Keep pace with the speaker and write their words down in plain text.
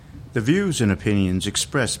The views and opinions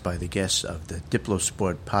expressed by the guests of the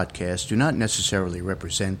DiploSport podcast do not necessarily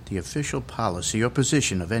represent the official policy or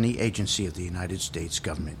position of any agency of the United States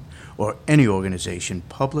government or any organization,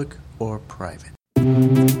 public or private.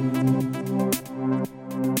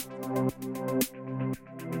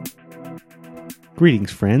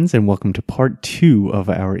 Greetings, friends, and welcome to part 2 of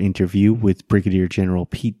our interview with Brigadier General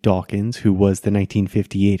Pete Dawkins, who was the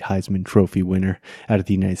 1958 Heisman Trophy winner out of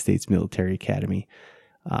the United States Military Academy.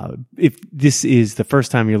 If this is the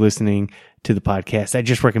first time you're listening to the podcast, I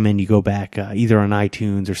just recommend you go back either on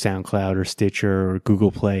iTunes or SoundCloud or Stitcher or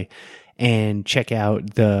Google Play and check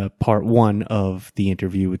out the part 1 of the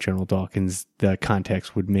interview with General Dawkins. The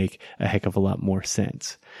context would make a heck of a lot more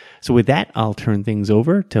sense. So with that, I'll turn things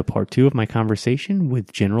over to part 2 of my conversation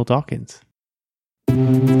with General Dawkins.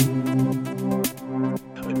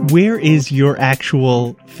 Where is your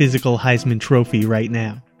actual physical Heisman Trophy right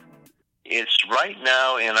now? It's right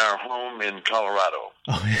now in our home in Colorado.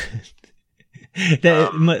 Oh,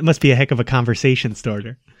 that must be a heck of a conversation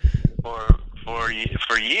starter. For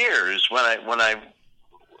years, when I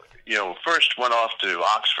first went off to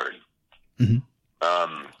Oxford, and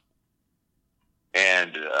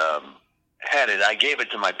had it, I gave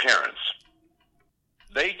it to my parents.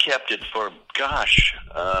 They kept it for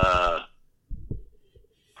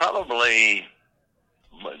probably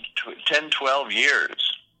 10, 12 years.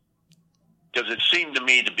 Because it seemed to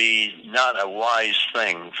me to be not a wise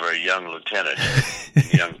thing for a young lieutenant,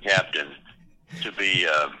 young captain, to be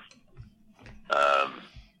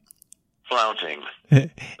flaunting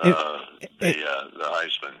the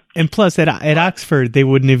Heisman. And plus, at Oxford, they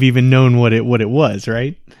wouldn't have even known what it was,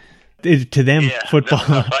 right? To them, football.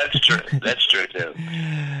 That's true. That's true too.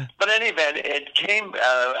 But in any event, it came.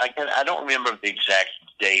 I don't remember the exact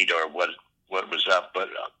date or what was up, but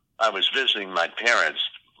I was visiting my parents.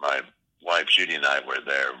 My wife Judy and I were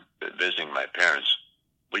there visiting my parents.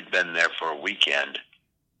 We'd been there for a weekend,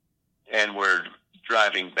 and we're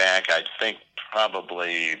driving back, I think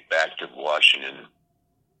probably back to Washington,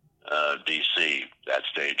 D.C. that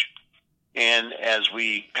stage. And as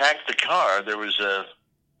we packed the car, there was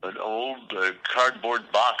an old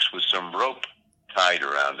cardboard box with some rope tied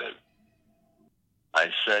around it.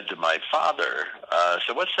 I said to my father,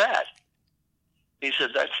 so what's that? He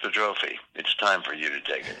said, that's the trophy. It's time for you to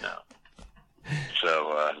take it now.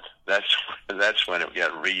 So that's when it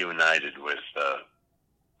got reunited with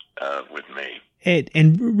me.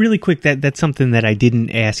 And really quick, that's something that I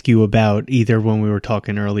didn't ask you about either when we were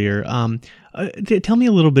talking earlier. Tell me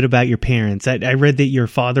a little bit about your parents. I read that your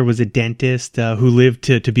father was a dentist who lived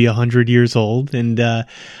to be 100 years old, and that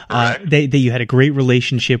you had a great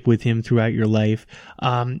relationship with him throughout your life.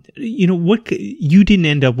 You didn't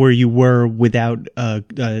end up where you were without a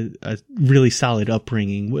really solid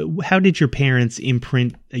upbringing. How did your parents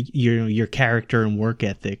imprint your character and work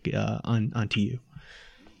ethic onto you?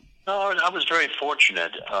 Oh, I was very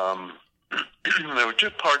fortunate. There were 2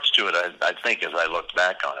 parts to it, I think, as I look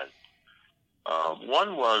back on it.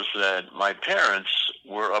 One was that my parents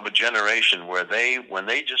were of a generation where when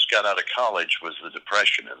they just got out of college was the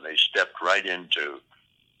Depression, and they stepped right into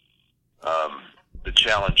the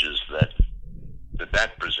challenges that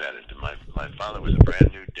presented. My father was a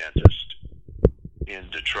brand new dentist in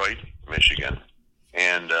Detroit, Michigan,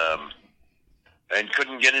 and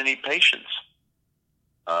couldn't get any patients.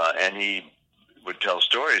 And he would tell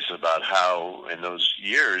stories about how in those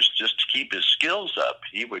years, just to keep his skills up,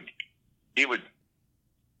 he would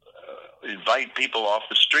invite people off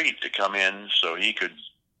the street to come in so he could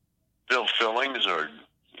fill fillings or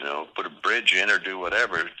put a bridge in or do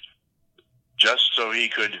whatever, just so he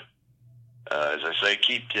could, as I say,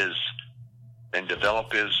 keep and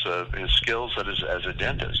develop his skills as a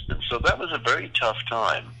dentist. And so that was a very tough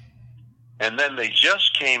time. And then they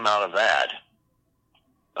just came out of that.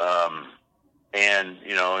 And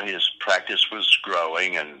his practice was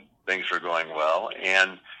growing and things were going well.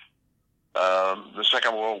 And the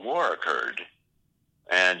Second World War occurred,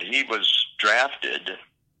 and he was drafted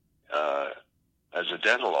as a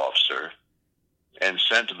dental officer and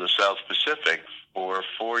sent to the South Pacific for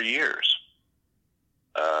 4 years,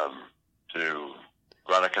 to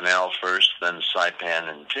Guadalcanal first, then Saipan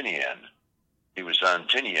and Tinian. He was on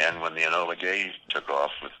Tinian when the Enola Gay took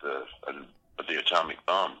off with the atomic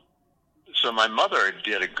bomb. So my mother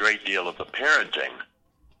did a great deal of the parenting,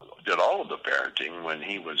 did all of the parenting when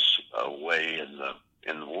he was away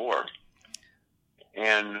in the war.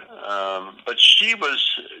 And but she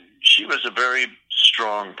was a very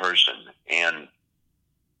strong person, and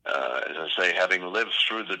as I say, having lived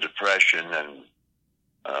through the Depression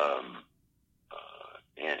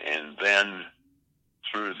and then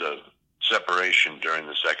through the separation during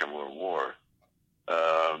the Second World War.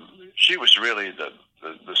 She was really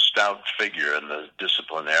the stout figure and the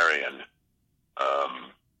disciplinarian.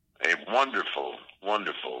 A wonderful,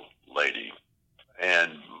 wonderful lady.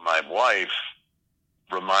 And my wife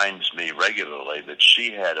reminds me regularly that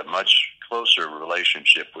she had a much closer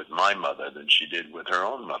relationship with my mother than she did with her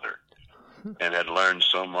own mother, and had learned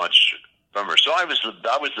so much from her. So I was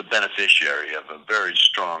the beneficiary of a very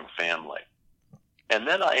strong family. And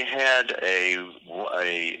then I had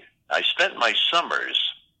I spent my summers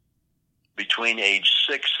between age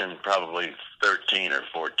 6 and probably 13 or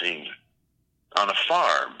 14 on a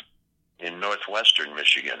farm in northwestern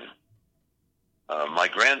Michigan. My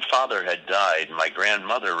grandfather had died. My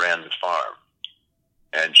grandmother ran the farm,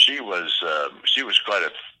 and she was quite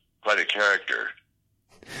a character.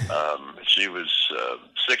 She was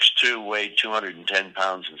 6'2", weighed 210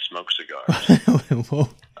 pounds, and smoked cigars.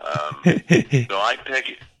 So I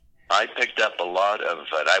picked up a lot of it.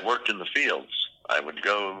 I worked in the fields. I would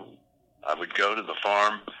go to the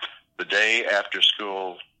farm the day after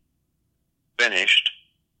school finished,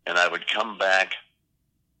 and I would come back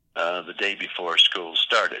the day before school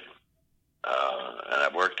started. And I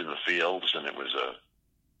worked in the fields, and that was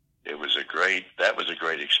a great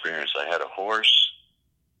experience. I had a horse,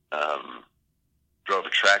 drove a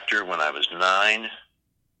tractor when I was 9,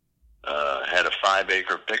 had a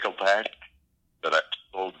 5-acre pickle patch that I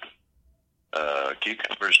sold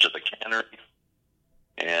cucumbers to the cannery.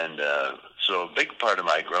 And so a big part of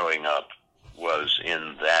my growing up was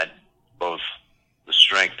in that, both the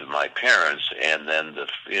strength of my parents and then the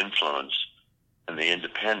influence and the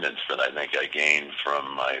independence that I think I gained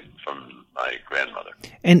from my grandmother.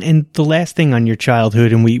 And the last thing on your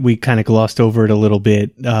childhood, and we kind of glossed over it a little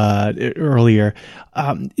bit earlier.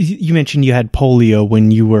 You mentioned you had polio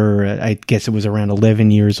when you were, I guess it was around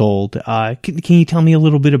 11 years old. Can you tell me a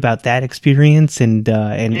little bit about that experience?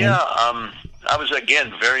 I was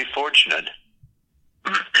again very fortunate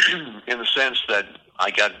in the sense that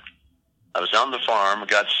I was on the farm,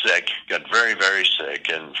 got sick, got very, very sick,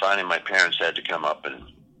 and finally my parents had to come up and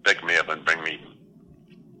pick me up and bring me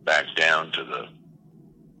back down to the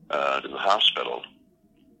hospital.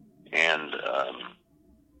 And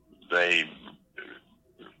they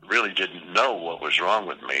really didn't know what was wrong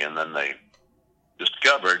with me, and then they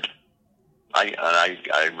discovered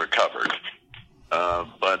I recovered.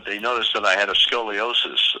 But they noticed that I had a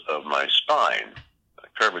scoliosis of my spine, a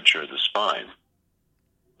curvature of the spine.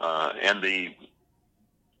 And the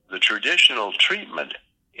traditional treatment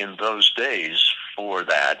in those days for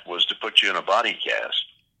that was to put you in a body cast.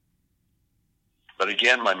 But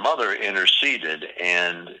again, my mother interceded,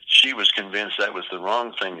 and she was convinced that was the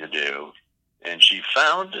wrong thing to do. And she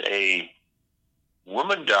found a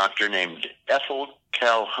woman doctor named Ethel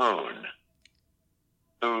Calhoun,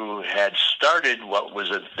 who had started what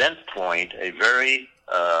was at that point a very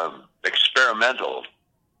experimental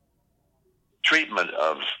treatment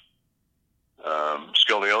of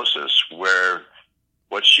scoliosis, where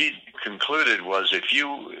what she concluded was if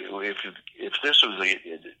this was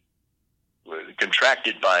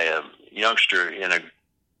contracted by a youngster in a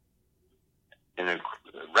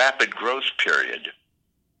rapid growth period,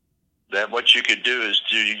 that what you could do is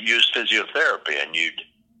to use physiotherapy, and you'd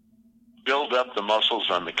build up the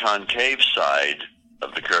muscles on the concave side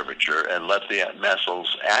of the curvature and let the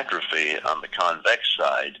muscles atrophy on the convex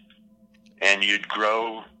side, and it would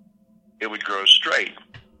grow straight.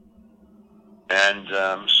 And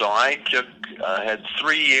so I had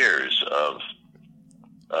 3 years of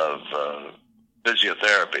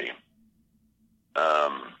physiotherapy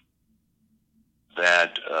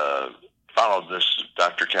that followed this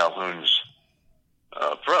Dr. Calhoun's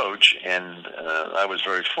approach, and I was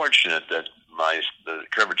very fortunate that the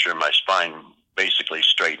curvature of my spine basically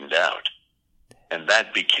straightened out, and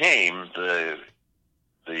that became the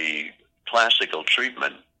classical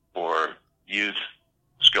treatment for youth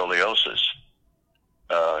scoliosis.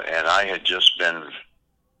 And I had just been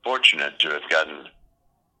fortunate to have gotten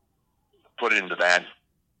put into that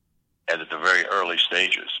at the very early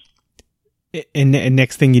stages. And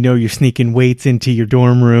next thing you know, you're sneaking weights into your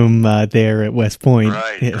dorm room there at West Point.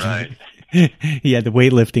 Right. Yeah, the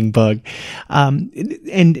weightlifting bug.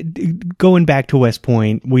 And going back to West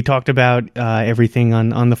Point, we talked about everything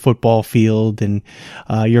on the football field and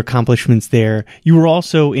your accomplishments there. You were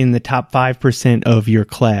also in the top 5% of your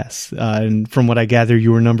class. And from what I gather,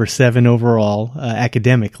 you were number 7 overall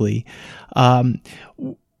academically.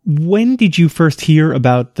 When did you first hear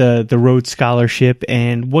about the Rhodes Scholarship,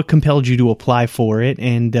 and what compelled you to apply for it,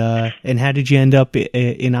 and how did you end up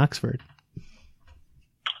in Oxford?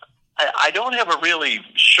 I don't have a really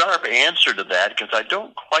sharp answer to that because I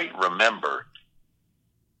don't quite remember.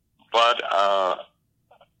 But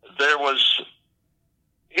there was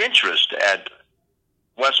interest at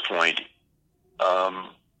West Point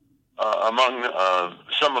among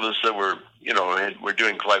some of us that were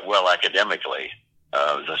doing quite well academically.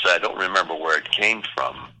 As I said, I don't remember where it came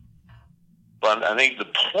from. But I think the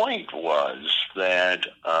point was that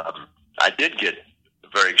I did get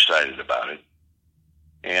very excited about it,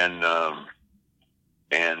 and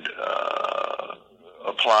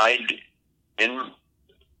applied in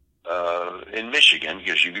Michigan,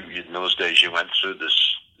 because in those days you went through this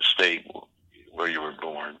state where you were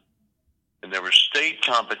born, and there was state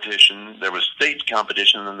competition. There was state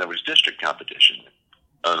competition, and then there was district competition.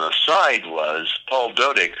 On the side was Paul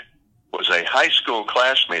Dodick was a high school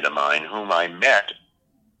classmate of mine whom I met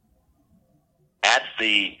at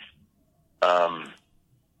the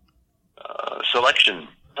selection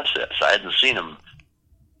process. I hadn't seen him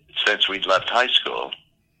since we'd left high school,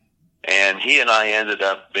 and he and I ended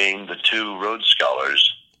up being the two Rhodes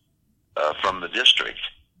Scholars from the district.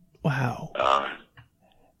 Wow.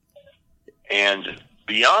 And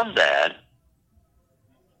beyond that,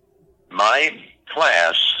 my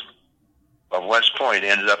class of West Point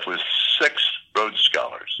ended up with 6 Rhodes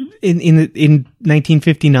Scholars. In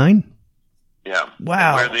 1959? Yeah.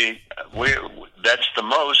 Wow. That's the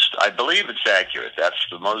most, I believe it's accurate, that's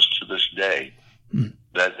the most to this day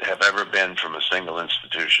that have ever been from a single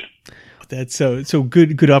institution. That's so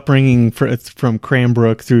good upbringing from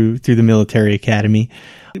Cranbrook through the military academy.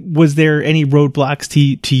 Was there any roadblocks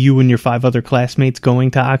to you and your 5 other classmates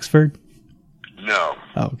going to Oxford? No.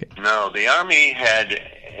 Oh, okay. No, the Army had,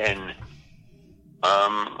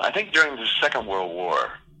 I think during the Second World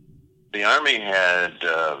War, the Army had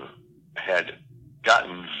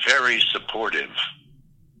gotten very supportive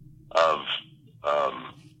of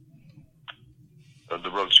the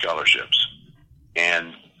Rhodes Scholarships,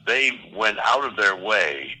 and they went out of their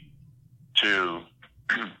way to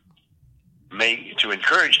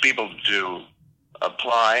encourage people to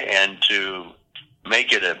apply and to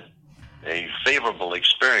make it a favorable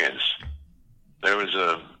experience. There was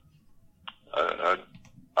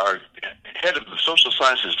our head of the social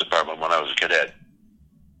sciences department when I was a cadet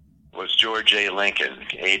was George A. Lincoln,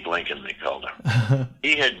 Abe Lincoln they called him.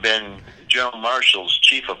 He had been General Marshall's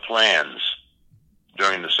chief of plans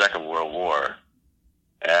during the Second World War,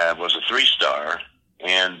 was a 3-star,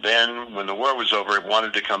 and then when the war was over, he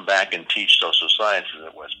wanted to come back and teach social sciences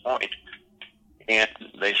at West Point. And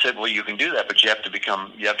they said, well, you can do that, but you have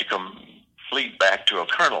to complete back to a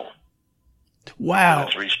colonel. Wow. A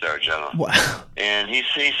 3-star general. Wow. And he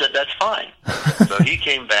said, that's fine. So he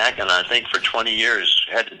came back, and I think for 20 years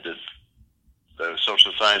headed the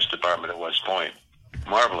social science department at West Point.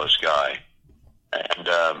 Marvelous guy. And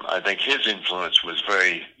I think his influence was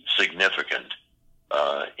very significant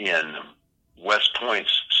in West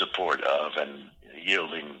Point's support of and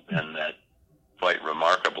yielding in that quite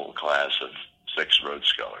remarkable class of 6 Rhodes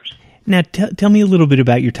Scholars. Now, tell me a little bit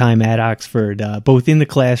about your time at Oxford, both in the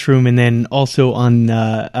classroom and then also on,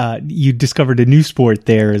 you discovered a new sport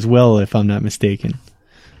there as well, if I'm not mistaken.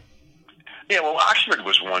 Yeah, well, Oxford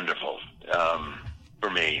was wonderful for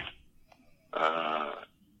me.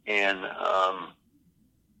 And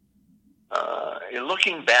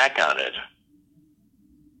looking back on it,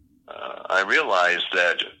 I realized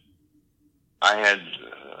that I had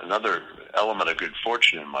another element of good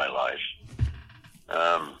fortune in my life.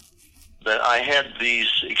 That I had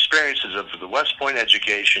these experiences of the West Point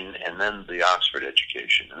education and then the Oxford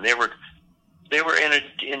education, and they were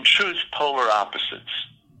in truth polar opposites.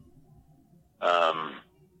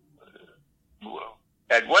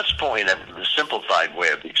 At West Point, the simplified way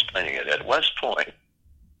of explaining it, at West Point,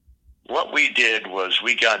 what we did was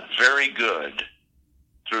we got very good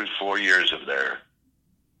through 4 years of there.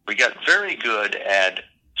 We got very good at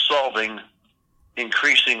solving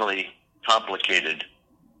increasingly complicated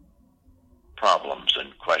problems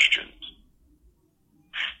and questions,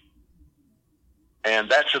 and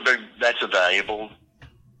that's a valuable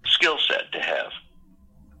skill set to have.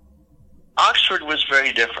 Oxford was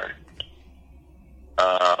very different,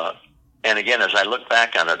 and again, as I look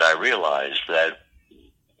back on it, I realized that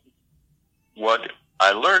what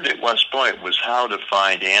I learned at West Point was how to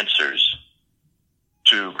find answers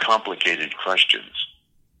to complicated questions.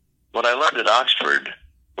 What I learned at Oxford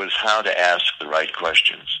was how to ask the right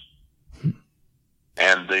questions.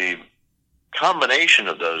 And the combination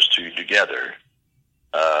of those two together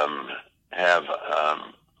have,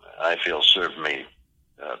 I feel, served me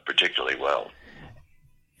particularly well.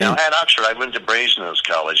 Now, at Oxford, I went to Brasenose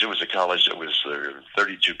College. It was a college that was, there were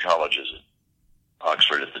 32 colleges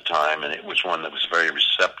Oxford at the time, and it was one that was very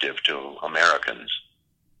receptive to Americans.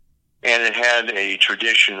 And it had a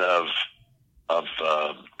tradition of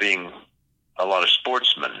being a lot of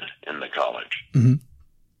sportsmen in the college. Mm-hmm.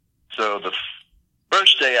 So the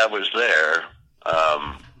first day I was there,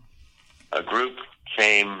 a group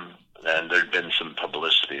came, and there'd been some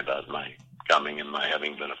publicity about my coming and my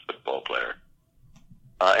having been a football player.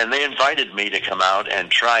 And they invited me to come out and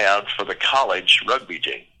try out for the college rugby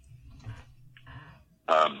team.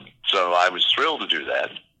 So I was thrilled to do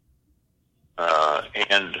that.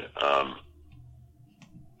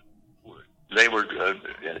 They were,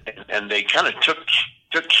 and they kind of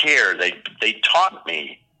took care. They taught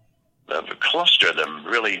me. A cluster of them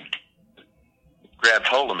really grabbed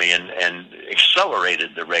hold of me and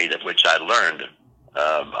accelerated the rate at which I learned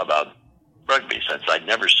about rugby, since I'd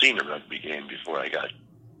never seen a rugby game before I got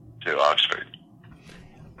to Oxford.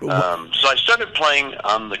 So I started playing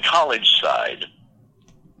on the college side,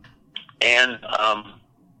 and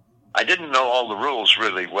I didn't know all the rules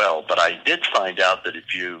really well, but I did find out that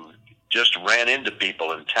if you just ran into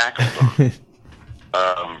people and tackled them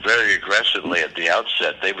very aggressively at the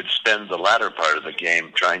outset, they would spend the latter part of the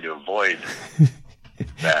game trying to avoid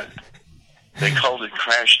that. They called it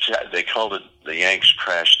the Yanks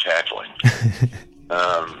crash tackling.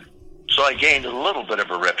 So I gained a little bit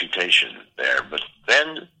of a reputation there. But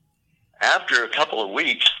then, after a couple of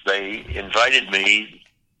weeks, they invited me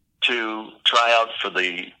to try out for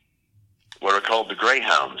what are called the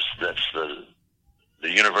Greyhounds. That's the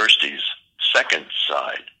university's second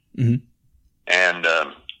side. Mm-hmm. And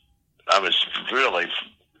I was really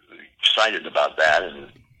excited about that,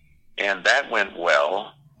 and that went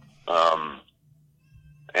well.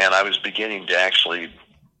 And I was beginning to actually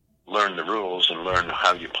learn the rules and learn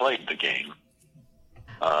how you played the game.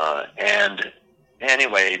 And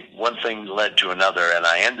anyway, one thing led to another, and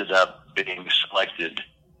I ended up being selected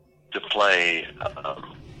to play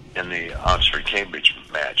in the Oxford-Cambridge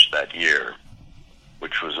match that year,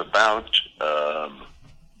 which was about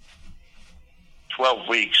 12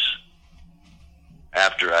 weeks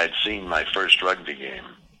after I'd seen my first rugby game.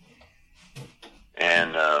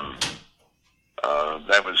 And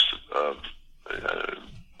that was an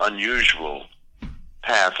unusual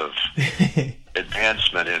path of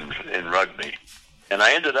advancement in rugby. And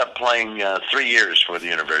I ended up playing 3 years for the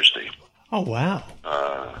university. Oh, wow.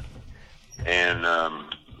 And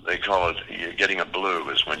they call it, getting a blue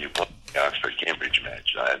is when you play the Oxford-Cambridge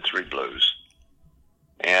match. I had 3 blues.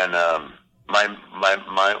 And my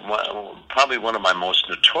probably one of my most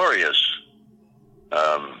notorious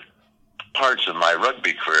parts of my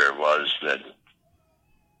rugby career was that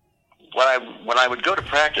when I would go to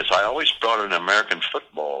practice, I always brought an American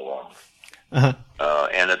football along. Uh-huh.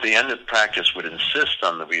 And at the end of practice would insist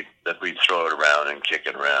on that we throw it around and kick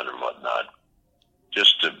it around and whatnot,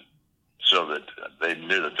 so that they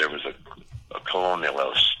knew that there was a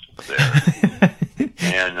colonialist there.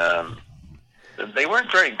 And they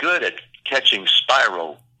weren't very good at catching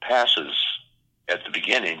spiral passes at the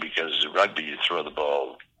beginning, because in rugby you throw the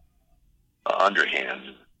ball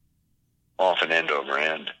underhand, often end over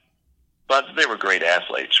end. But they were great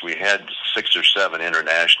athletes. We had 6 or 7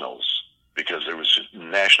 internationals, because there was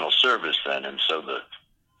national service then, and so the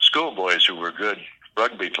schoolboys who were good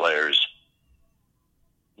rugby players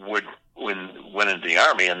went into the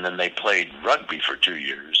Army, and then they played rugby for 2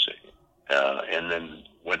 years, and then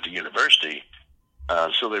went to university.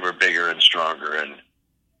 So they were bigger and stronger, and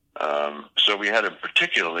so we had a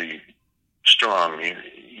particularly strong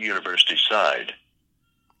university side.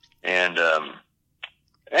 And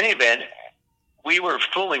any event, we were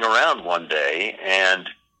fooling around one day, and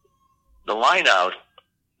the line-out,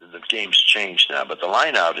 the game's changed now, but the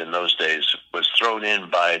line-out in those days was thrown in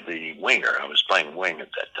by the winger. I was playing wing at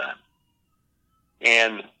that time.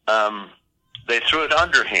 And they threw it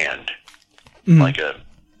underhand, like a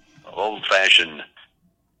old-fashioned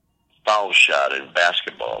foul shot in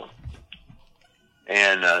basketball,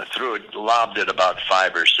 and lobbed it about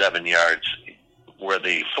 5 or 7 yards, where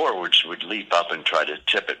the forwards would leap up and try to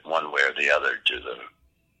tip it one way or the other to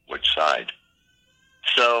which side.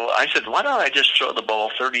 So I said, why don't I just throw the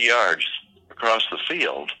ball 30 yards across the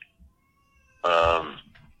field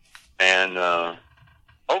and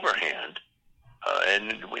overhand,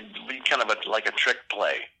 and we kind of like a trick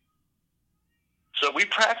play. So we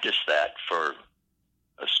practiced that for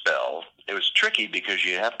a spell. It was tricky because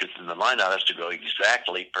the line-out has to go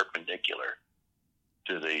exactly perpendicular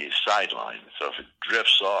to the sideline. So if it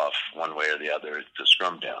drifts off one way or the other, it's a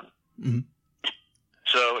scrum down. Mm-hmm.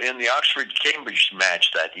 So in the Oxford-Cambridge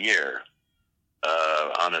match that year,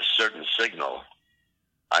 on a certain signal,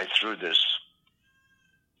 I threw this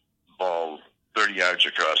ball 30 yards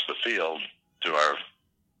across the field to our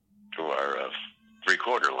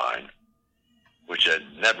three-quarter line, which had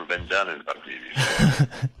never been done in rugby before.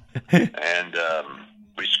 And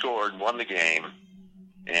we scored, won the game,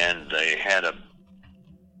 and they had a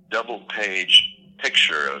double-page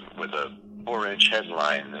picture with a 4-inch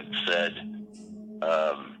headline that said,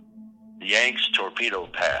 Yanks Torpedo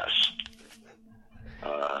Pass.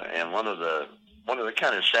 And one of the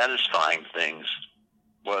kind of satisfying things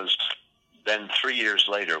was then 3 years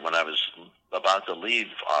later, when I was about to leave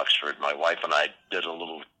Oxford, my wife and I did a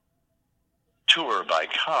little tour by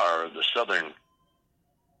car of the southern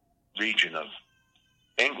region of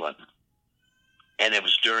England, and it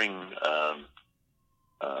was during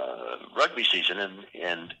rugby season,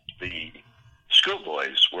 and the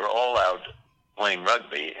schoolboys were all out playing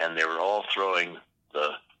rugby, and they were all throwing the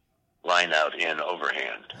line out in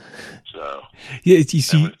overhand. So yeah,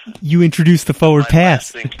 you introduced the forward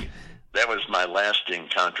pass. That was my lasting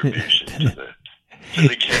contribution to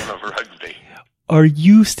the game of rugby. Are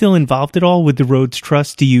you still involved at all with the Rhodes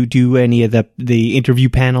Trust? Do you do any of the interview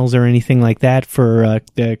panels or anything like that for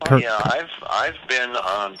the? Yeah, I've been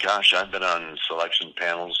on. Gosh, I've been on selection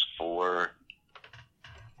panels for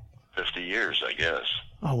 50 years, I guess.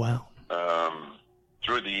 Oh wow!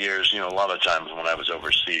 Through the years, a lot of times when I was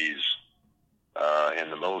overseas in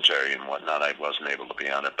the military and whatnot, I wasn't able to be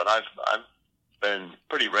on it. But I've been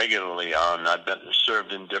pretty regularly on. I've been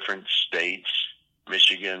served in different states,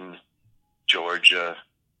 Michigan, Georgia,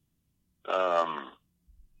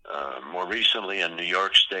 more recently in New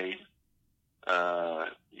York State.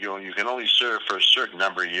 You can only serve for a certain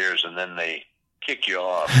number of years, and then they kick you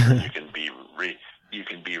off. And you can be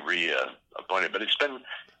reappointed. But it's been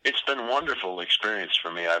a wonderful experience for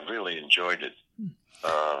me. I've really enjoyed it,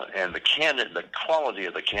 and the quality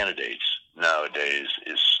of the candidates nowadays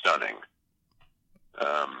is stunning.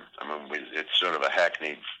 It's sort of a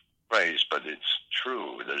hackneyed phrase, but it's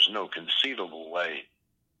true. There's no conceivable way,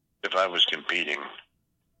 if I was competing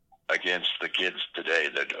against the kids today,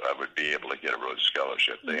 that I would be able to get a Rhodes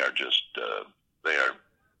Scholarship. They are just,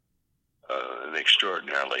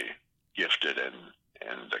 extraordinarily gifted and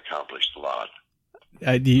accomplished a lot.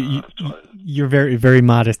 You're very, very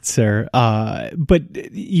modest, sir. But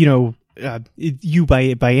you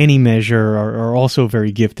by any measure are also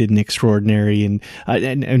very gifted and extraordinary, and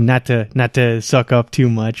not to suck up too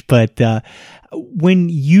much, but when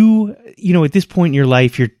you at this point in your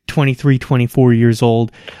life, you're 23, 24 years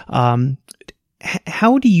old.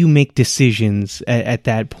 How do you make decisions at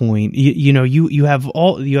that point? You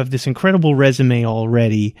have this incredible resume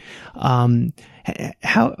already.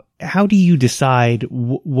 How do you decide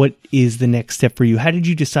what is the next step for you? How did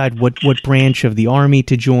you decide what branch of the Army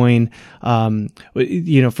to join?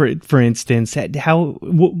 For instance,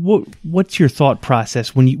 what's your thought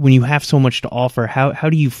process when you have so much to offer? How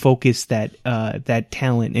do you focus that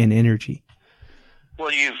talent and energy?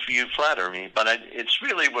 Well, you flatter me, but it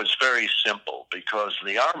really was very simple, because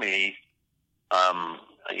the Army, and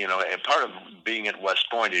part of being at West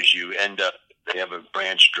Point is they have a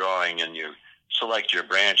branch drawing and you select your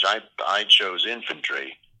branch. I chose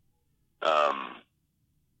infantry as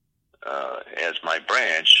my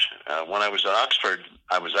branch. When I was at Oxford,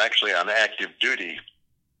 I was actually on active duty.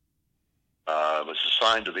 I was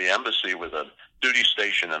assigned to the embassy with a duty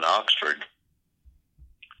station in Oxford.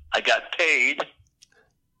 I got paid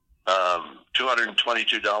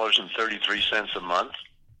 $222.33 a month.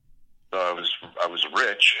 So I was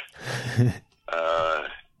rich.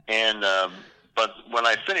 But when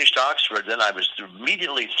I finished Oxford, then I was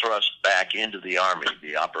immediately thrust back into the Army,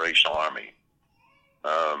 the operational Army.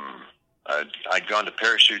 I'd gone to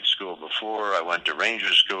parachute school before. I went to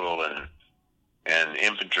Ranger School and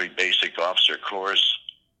infantry basic officer course.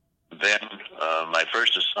 Then my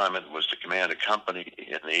first assignment was to command a company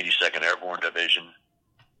in the 82nd Airborne Division.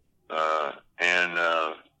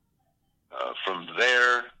 From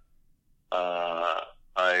there,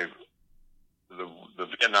 the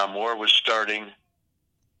Vietnam War was starting.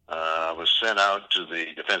 I was sent out to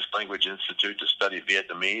the Defense Language Institute to study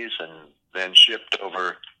Vietnamese, and then shipped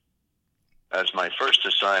over as my first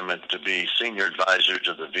assignment to be senior advisor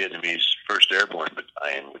to the Vietnamese 1st Airborne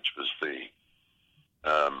Battalion, which was the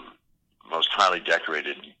most highly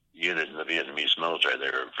decorated unit in the Vietnamese military. They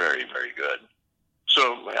were very, very good.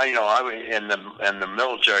 So, the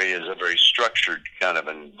military is a very structured kind of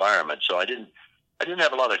environment. So I didn't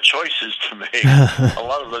have a lot of choices to make. A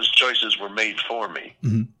lot of those choices were made for me.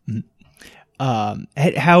 Mm-hmm.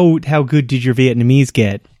 How good did your Vietnamese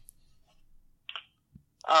get?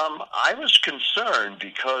 I was concerned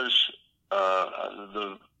because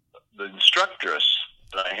the instructress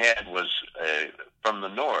that I had was from the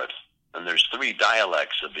north, and there's 3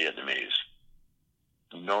 dialects of Vietnamese: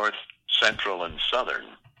 North, Central, and Southern.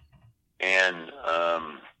 And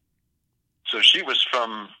so she was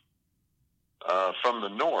from the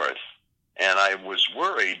North, and I was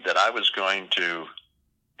worried that I was going to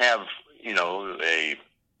have, a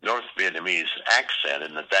North Vietnamese accent,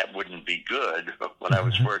 and that wouldn't be good when I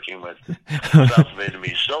was working with South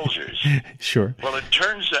Vietnamese soldiers. Sure. Well, it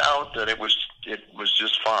turns out that it was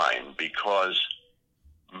just fine, because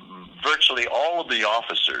virtually all of the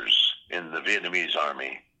officers in the Vietnamese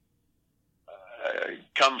army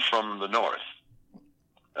come from the North.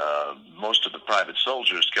 Most of the private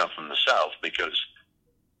soldiers come from the South, because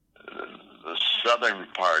the southern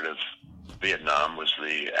part of Vietnam was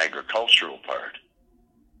the agricultural part,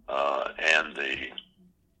 and the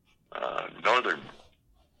northern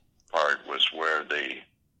part was where the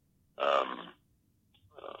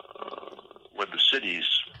cities,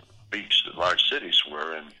 big, large cities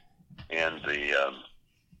were, and the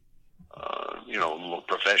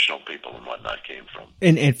professional people and whatnot came from.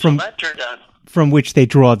 And from so that turned out, from which they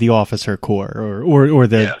draw the officer corps, or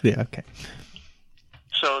the yeah, okay.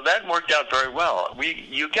 So that worked out very well.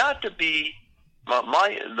 You got to be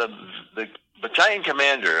the battalion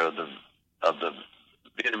commander of the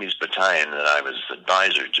Vietnamese battalion that I was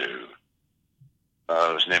advisor to.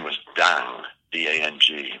 His name was Dang,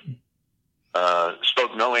 D-A-N-G.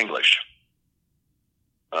 Spoke no English.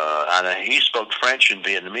 And he spoke French and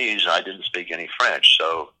Vietnamese. I didn't speak any French.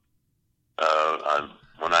 So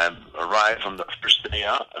when I arrived from the first day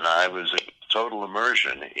out, and I was in total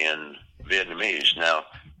immersion in Vietnamese. Now,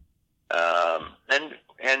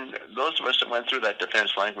 and those of us that went through that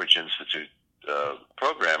Defense Language Institute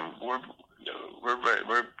program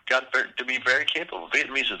got to be very capable.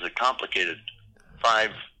 Vietnamese is a complicated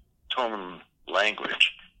 5-tone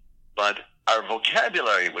language, but our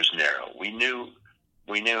vocabulary was narrow. We knew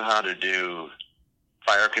how to do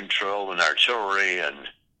fire control and artillery and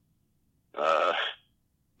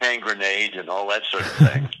hand grenade and all that sort of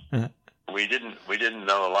thing. We didn't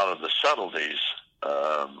know a lot of the subtleties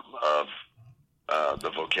of the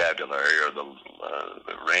vocabulary or the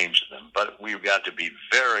range of them, but we got to be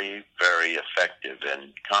very, very effective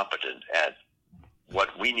and competent at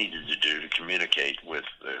what we needed to do to communicate with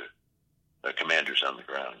the commanders on the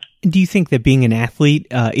ground. Do you think that being an athlete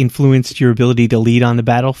influenced your ability to lead on the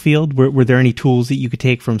battlefield? Were there any tools that you could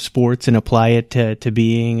take from sports and apply it to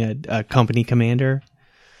being a company commander?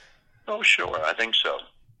 Oh, sure. I think so.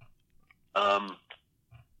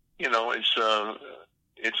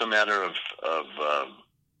 It's a matter of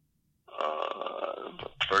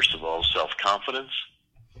first of all, self-confidence.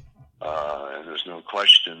 And there's no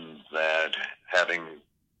question that having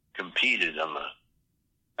competed on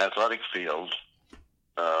the athletic field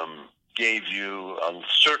gave you a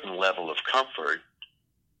certain level of comfort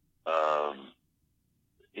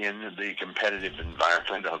in the competitive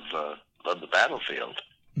environment of the battlefield.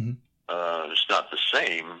 Mm-hmm. It's not the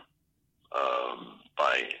same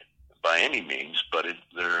by any means, but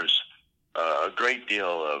there's a great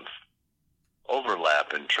deal of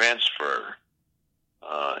overlap and transfer,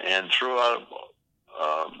 and throughout,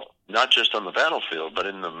 not just on the battlefield, but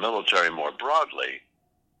in the military more broadly.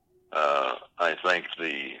 I think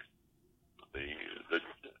the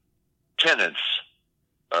tenets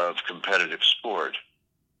of competitive sport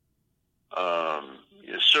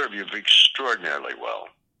serve you extraordinarily well.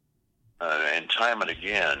 And time and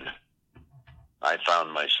again, I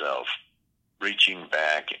found myself reaching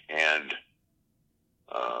back and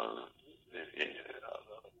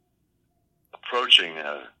approaching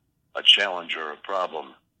a challenge or a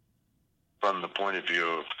problem from the point of view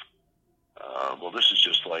of, well, this is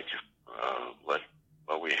just like what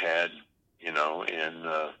we had, in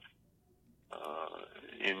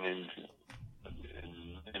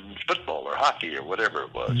football or hockey or whatever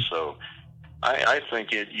it was. So I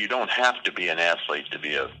think you don't have to be an athlete to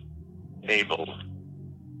be a able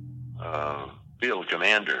field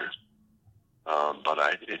commander,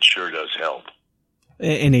 but it sure does help.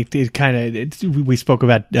 And we spoke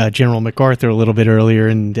about General MacArthur a little bit earlier,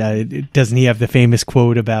 and doesn't he have the famous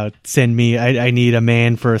quote about I need a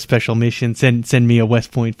man for a special mission, send me a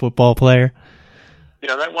West Point football player?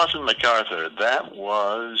 That wasn't MacArthur. That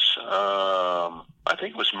was, I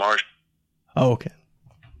think it was Marshall. Oh, okay.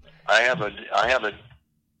 I have a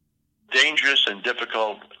dangerous and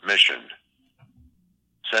difficult mission.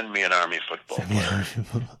 Send me an Army football player.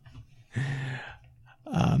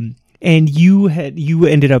 And you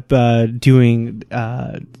ended up doing,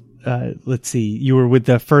 let's see, you were with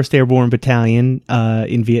the 1st Airborne Battalion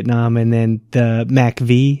in Vietnam, and then the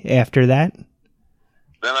MAC-V after that?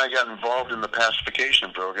 Then I got involved in the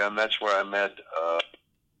pacification program. That's where I met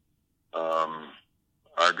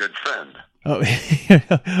our good friend. Oh,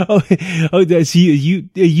 so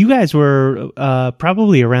you guys were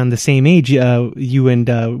probably around the same age. You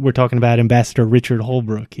and we're talking about Ambassador Richard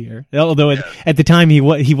Holbrooke here. Although at the time he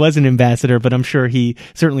was an ambassador, but I'm sure he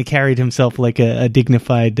certainly carried himself like a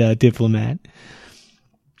dignified diplomat.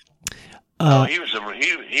 He was a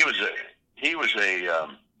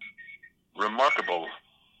remarkable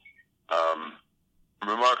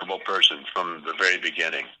person from the very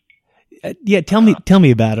beginning. Yeah, tell me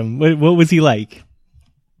about him. What was he like?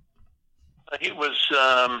 He was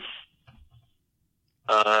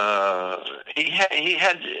he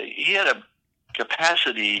had a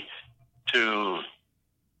capacity to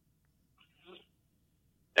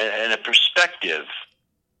and a perspective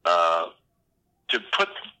to put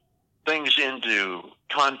things into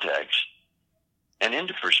context and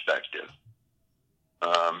into perspective.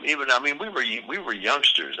 We were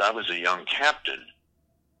youngsters. I was a young captain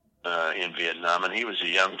in Vietnam, and he was a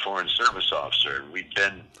young Foreign Service officer. We'd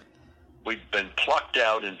been plucked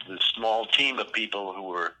out into this small team of people who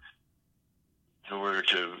were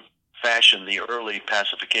to fashion the early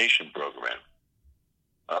pacification program.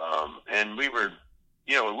 And we were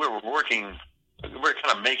working. We were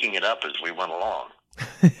kind of making it up as we went along.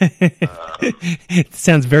 It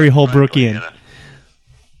sounds very Holbrookian.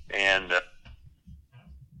 And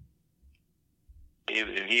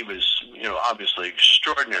he was, obviously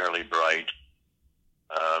extraordinarily bright,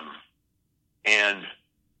 and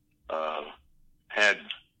had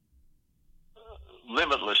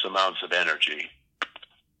limitless amounts of energy,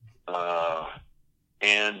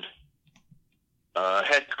 and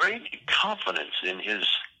had great confidence in his,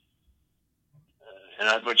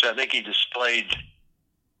 which I think he displayed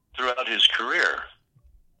throughout his career.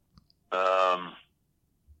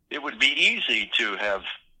 It would be easy to have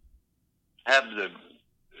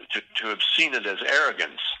seen it as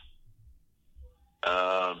arrogance,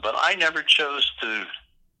 but I never chose to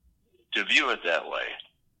view it that way.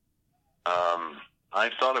 I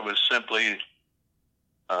thought it was simply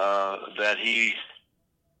that he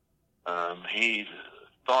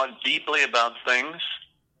thought deeply about things.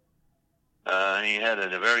 He had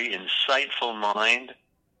a very insightful mind.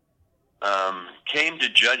 Came to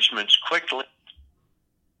judgments quickly,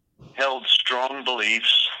 held strong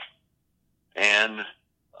beliefs, and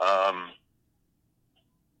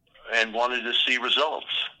wanted to see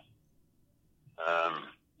results.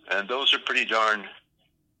 And those are pretty darn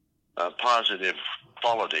positive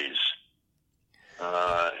qualities.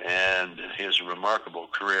 And his remarkable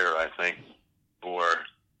career, I think, bore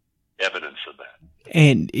evidence of that.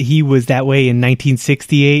 And he was that way in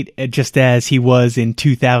 1968, just as he was in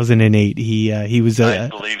 2008. He was. I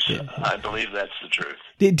believe so. I believe that's the truth.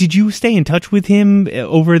 Did you stay in touch with him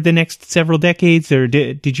over the next several decades, or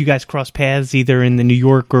did you guys cross paths either in the New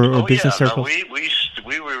York or business circles?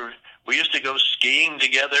 We used to go skiing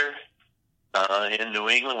together in New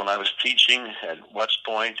England when I was teaching at West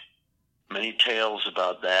Point. Many tales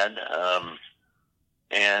about that,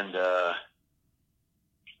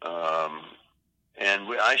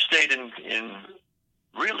 I stayed in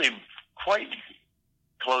really quite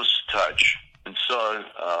close touch and saw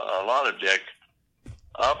a lot of Dick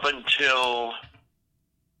up until,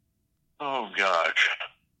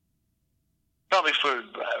 probably for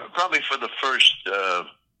the first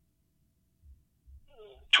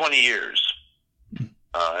 20 years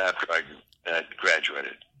after I had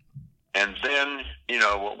graduated. And then,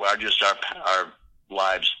 our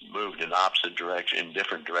lives moved in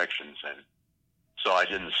different directions, and so I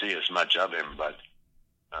didn't see as much of him.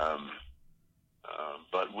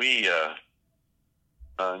 But we,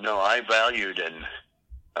 I valued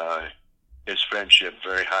his friendship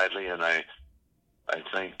very highly, and I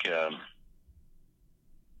think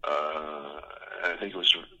it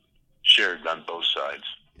was shared on both sides.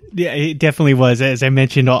 Yeah, it definitely was. As I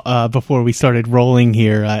mentioned before we started rolling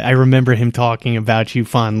here, I remember him talking about you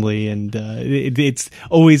fondly, and it's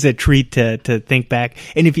always a treat to think back.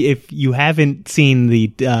 And if you haven't seen the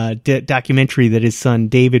documentary that his son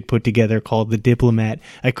David put together called The Diplomat,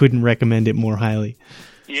 I couldn't recommend it more highly.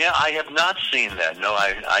 Yeah, I have not seen that. No,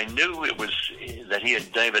 I knew it was that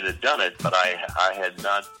David had done it, but I had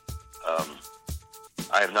not.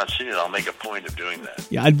 I have not seen it. I'll make a point of doing that.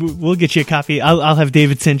 Yeah, we'll get you a copy. I'll have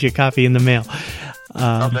David send you a copy in the mail.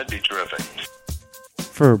 That'd be terrific.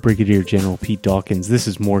 For Brigadier General Pete Dawkins, this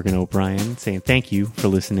is Morgan O'Brien saying thank you for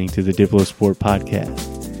listening to the DiploSport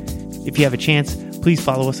podcast. If you have a chance, please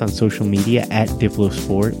follow us on social media at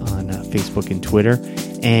DiploSport on Facebook and Twitter.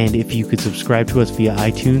 And if you could subscribe to us via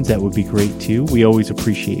iTunes, that would be great too. We always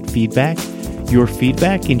appreciate feedback. Your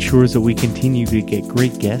feedback ensures that we continue to get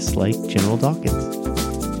great guests like General Dawkins.